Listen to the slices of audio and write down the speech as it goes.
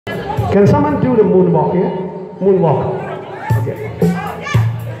Can someone do the moonwalk here? Moonwalk. Okay.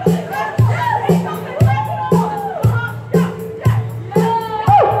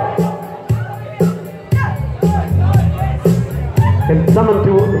 Can someone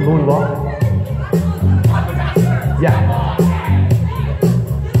do the moonwalk? Yeah.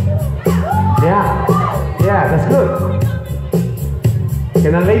 Yeah. Yeah, that's good.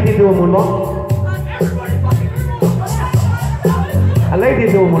 Can a lady do a moonwalk? A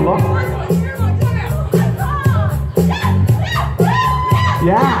lady do a moonwalk?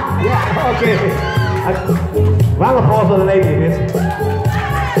 Yeah, yeah, okay. Round of applause for the lady, please.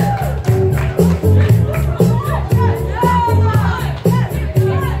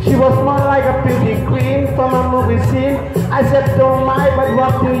 She was more like a beauty queen from a movie scene. I said, don't mind, but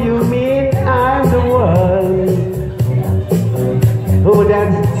what do you mean? I'm the one who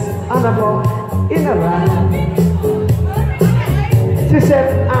dances on the floor in a line. She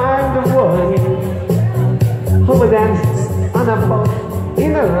said, I'm the one who will dance on the floor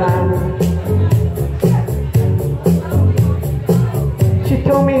in a line. She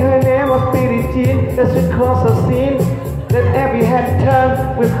told me her name was Billie Jean, that she caused a scene, that every head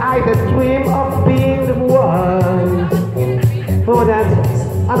turned with I the dream of being the one who will dance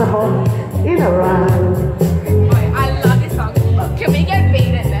on the floor in a line. I love this song. Can we get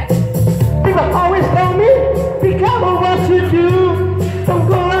beat at that? People always tell me, be careful what you do. Don't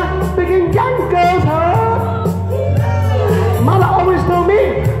go around making young girls hurt. Mother always told me,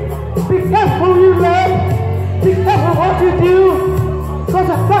 be careful who you love. Be careful what you do. Cause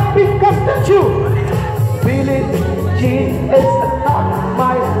a fuck becomes the truth. Billie Jean is not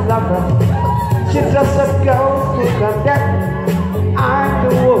my lover. She's just a girl who can get I'm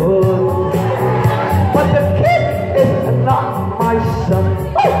the one. But the kid is not my son.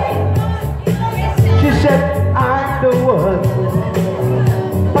 She said I'm the one.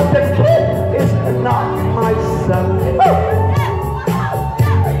 But the kid is not my son.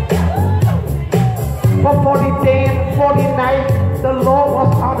 For 40 days and 40 nights, the law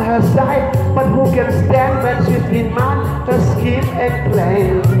was on her side. But who can stand when she's been man, her skin and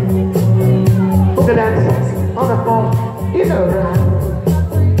plain? Who can dance on the floor in a round?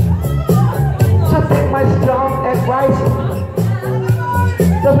 So take my strong advice.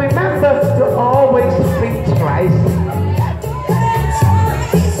 Just remember to always think twice.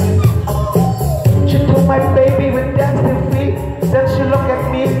 She took my baby with dancing feet. Then she looked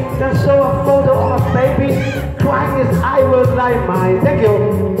at me, then saw a photo of a baby crying his eye was like mine. Thank you.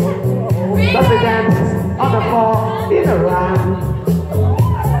 Let me dance on the floor in a round.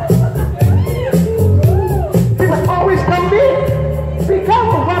 People always tell me, be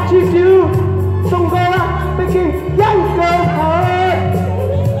careful what you do. Don't go around making young girls hurt.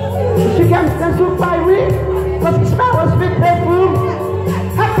 She can dance to fiery, but she smells with perfume.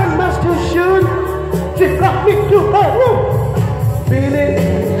 Happened much too soon. She got me to her room. Billie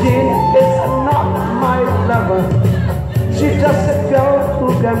Jean is not my lover. She's just a girl who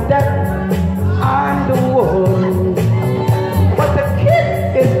can dance. I'm the one. But the kid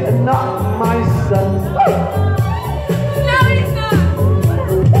is not my son. No, it's not.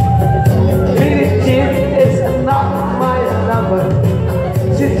 Billie Jean is not my lover.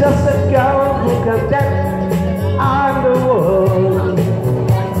 She's just a girl who can dance. I'm the one.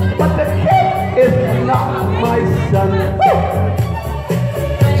 But the kid is not my son.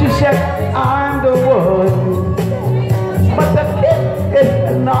 She said, I'm the one. But the kid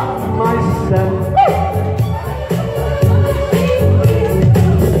is not my son.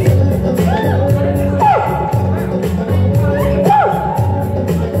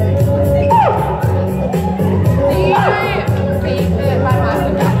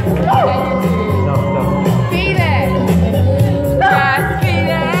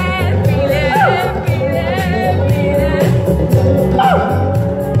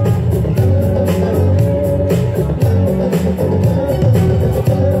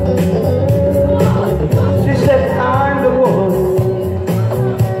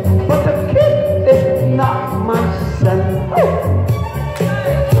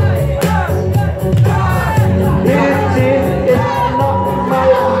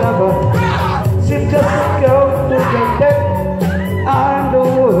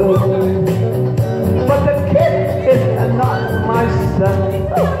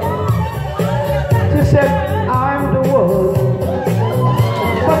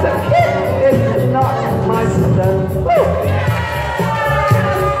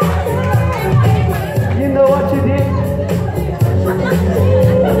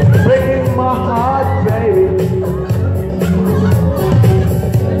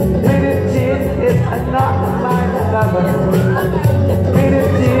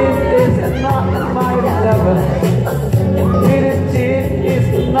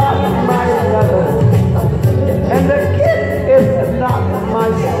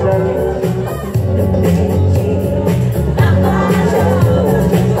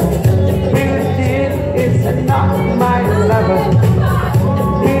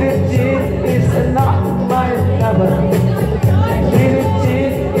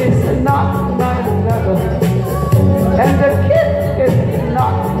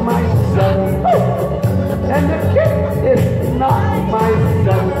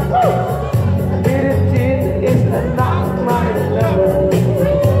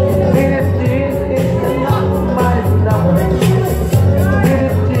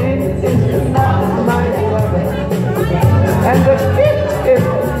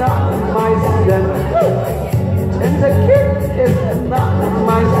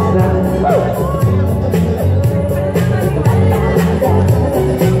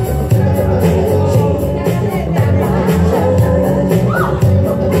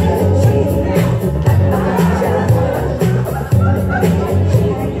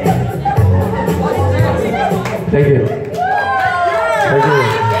 Thank you. Thank you.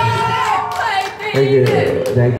 Thank you.